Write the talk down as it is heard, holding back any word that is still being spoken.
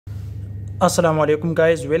Assalamu alaikum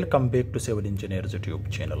guys, welcome back to Civil Engineers YouTube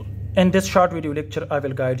channel. In this short video lecture I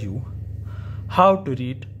will guide you how to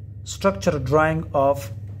read structure drawing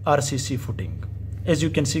of RCC footing. As you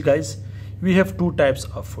can see guys, we have two types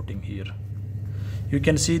of footing here. You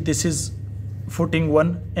can see this is footing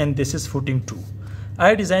 1 and this is footing 2.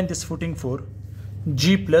 I designed this footing for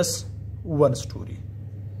G+1 story.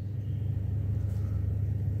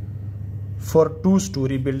 For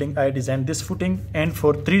 2-story building I designed this footing, and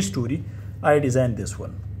for 3-story I designed this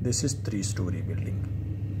one. This is 3-story building.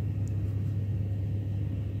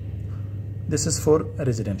 This is for a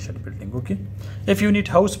residential building. Okay, if you need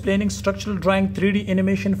house planning, structural drawing, 3D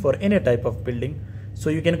animation for any type of building, so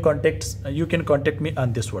you can contact me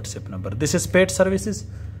on this WhatsApp number. This is paid services,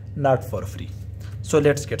 not for free. So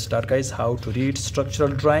let's get started guys, how to read structural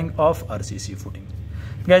drawing of RCC footing.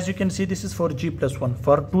 Guys, you can see this is for G+1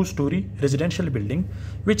 for 2-story residential building,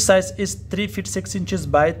 which size is 3 feet 6 inches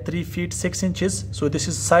by 3 feet 6 inches. So this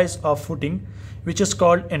is size of footing, which is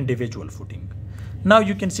called individual footing. Now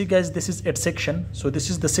you can see guys, this is at section. So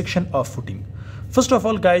this is the section of footing. First of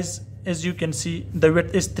all guys, as you can see, the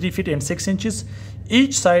width is 3 feet and 6 inches.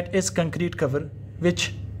 Each side is concrete cover,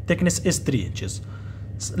 which thickness is 3 inches.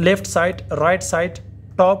 Left side, right side,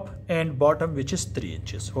 top and bottom, which is 3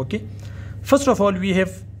 inches. Okay. First of all, we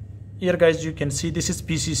have here guys, you can see this is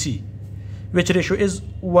PCC, which ratio is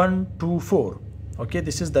 1:4. Okay,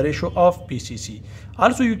 this is the ratio of PCC.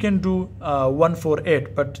 Also you can do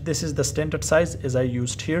 1:4:8, but this is the standard size as I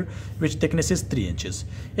used here, which thickness is 3 inches.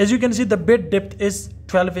 As you can see, the bed depth is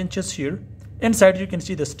 12 inches here. Inside you can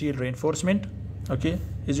see the steel reinforcement. Okay,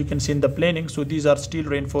 as you can see in the planning, so these are steel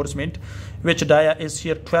reinforcement, which dia is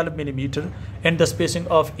here 12 millimeter, and the spacing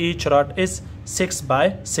of each rod is 6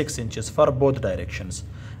 by 6 inches for both directions.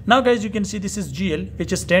 Now guys, you can see this is GL,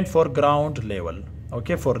 which is stand for ground level.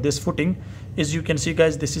 Okay, for this footing, as you can see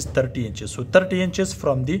guys, this is 30 inches. So 30 inches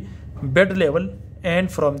from the bed level,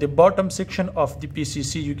 and from the bottom section of the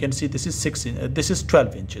PCC you can see this is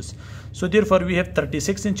 12 inches. So therefore we have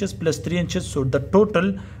 36 inches plus 3 inches. So the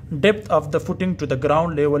total depth of the footing to the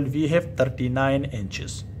ground level we have 39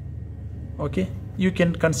 inches. Okay, you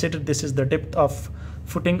can consider this is the depth of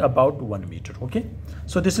footing about 1 meter. Okay,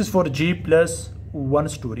 so this is for G+1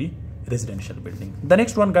 story residential building. The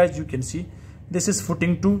next one guys, you can see this is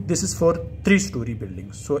footing 2. This is for 3-story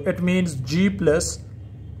building, so it means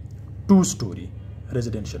G+2 story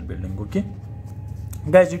residential building. Okay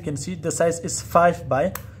guys, you can see the size is 5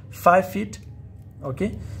 by 5 feet.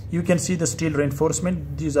 Okay, you can see the steel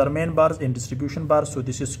reinforcement. These are main bars and distribution bars. So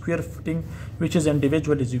this is square footing, which is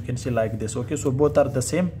individual, as you can see like this. Okay, so both are the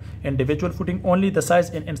same individual footing, only the size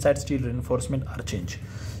and inside steel reinforcement are changed.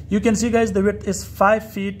 You can see guys, the width is 5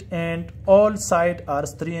 feet and all side are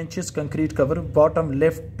 3 inches concrete cover, bottom,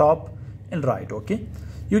 left, top and right. Okay,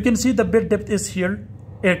 you can see the bed depth is here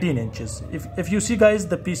 18 inches. If you see guys,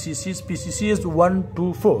 the PCC is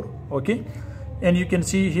 1:4. Okay, and you can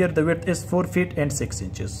see here the width is 4 feet and 6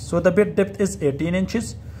 inches. So the bed depth is 18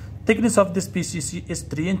 inches. Thickness of this PCC is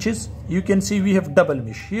 3 inches. You can see we have double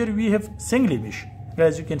mesh. Here we have single mesh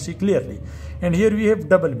guys, you can see clearly, and here we have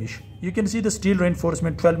double mesh. You can see the steel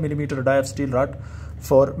reinforcement, 12 millimeter die of steel rod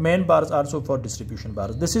for main bars, also for distribution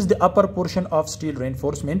bars. This is the upper portion of steel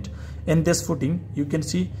reinforcement in this footing. You can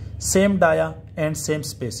see same dia and same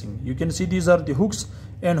spacing. You can see these are the hooks,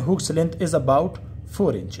 and hooks length is about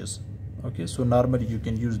 4 inches. Okay, so normally you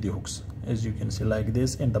can use the hooks, as you can see like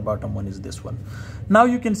this, and the bottom one is this one. Now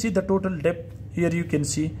you can see the total depth. Here you can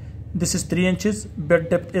see this is 3 inches, bed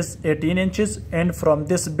depth is 18 inches, and from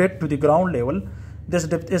this bed to the ground level this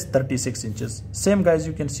depth is 36 inches. Same guys,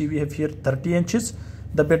 you can see we have here 30 inches,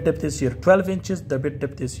 the bed depth is here 12 inches, the bed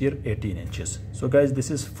depth is here 18 inches. So guys,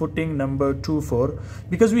 this is footing number 2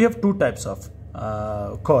 because we have two types of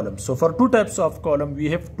columns. So for two types of column we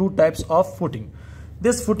have two types of footing.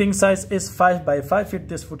 This footing size is 5 by 5 feet.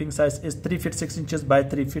 This footing size is 3 feet 6 inches by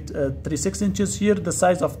 3 feet 6 inches. Here the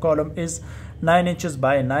size of column is 9 inches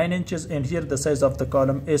by 9 inches, and here the size of the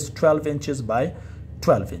column is 12 inches by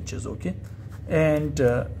 12 inches. Okay, and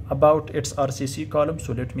about its RCC column,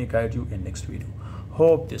 so let me guide you in next video.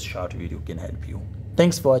 Hope this short video can help you.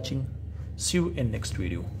 Thanks for watching. See you in next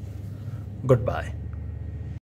video. Goodbye.